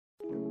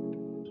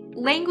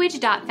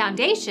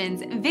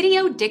Language.Foundation's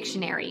Video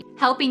Dictionary,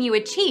 helping you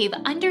achieve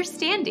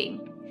understanding.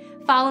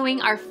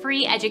 Following our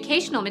free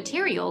educational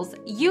materials,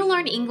 you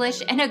learn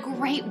English in a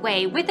great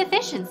way with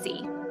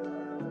efficiency.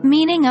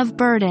 Meaning of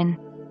burden.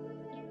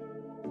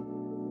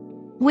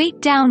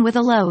 Weight down with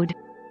a load.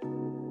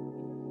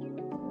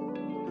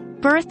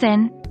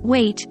 Burthen,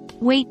 weight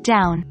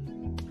down.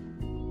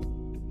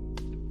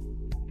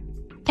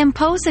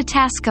 Impose a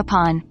task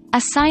upon,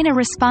 assign a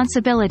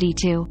responsibility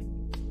to.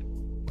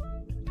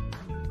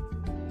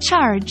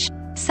 Charge,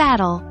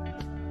 saddle.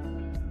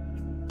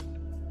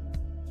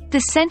 The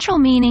central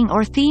meaning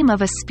or theme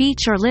of a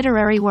speech or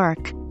literary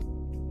work.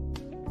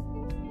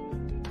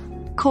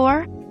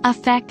 Core,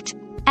 effect,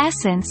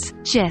 essence,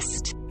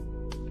 gist.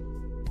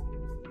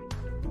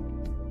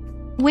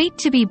 Weight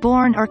to be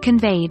borne or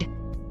conveyed.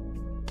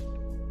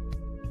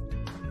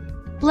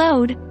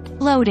 Load,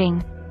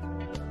 loading.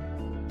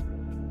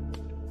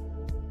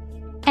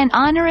 An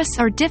onerous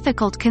or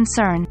difficult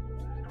concern.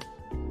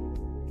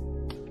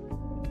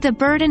 The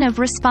burden of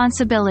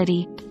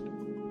responsibility.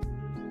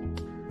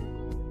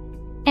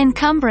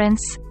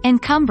 Encumbrance,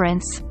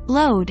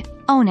 load,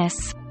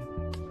 onus.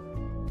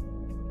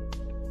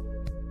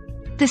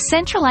 The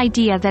central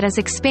idea that is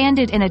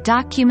expanded in a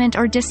document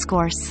or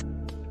discourse.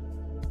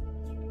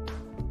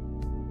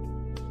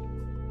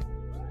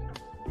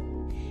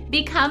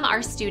 Become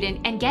our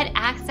student and get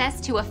access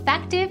to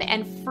effective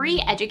and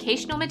free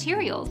educational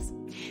materials.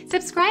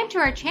 Subscribe to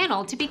our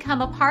channel to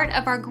become a part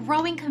of our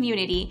growing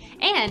community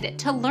and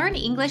to learn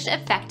English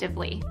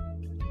effectively.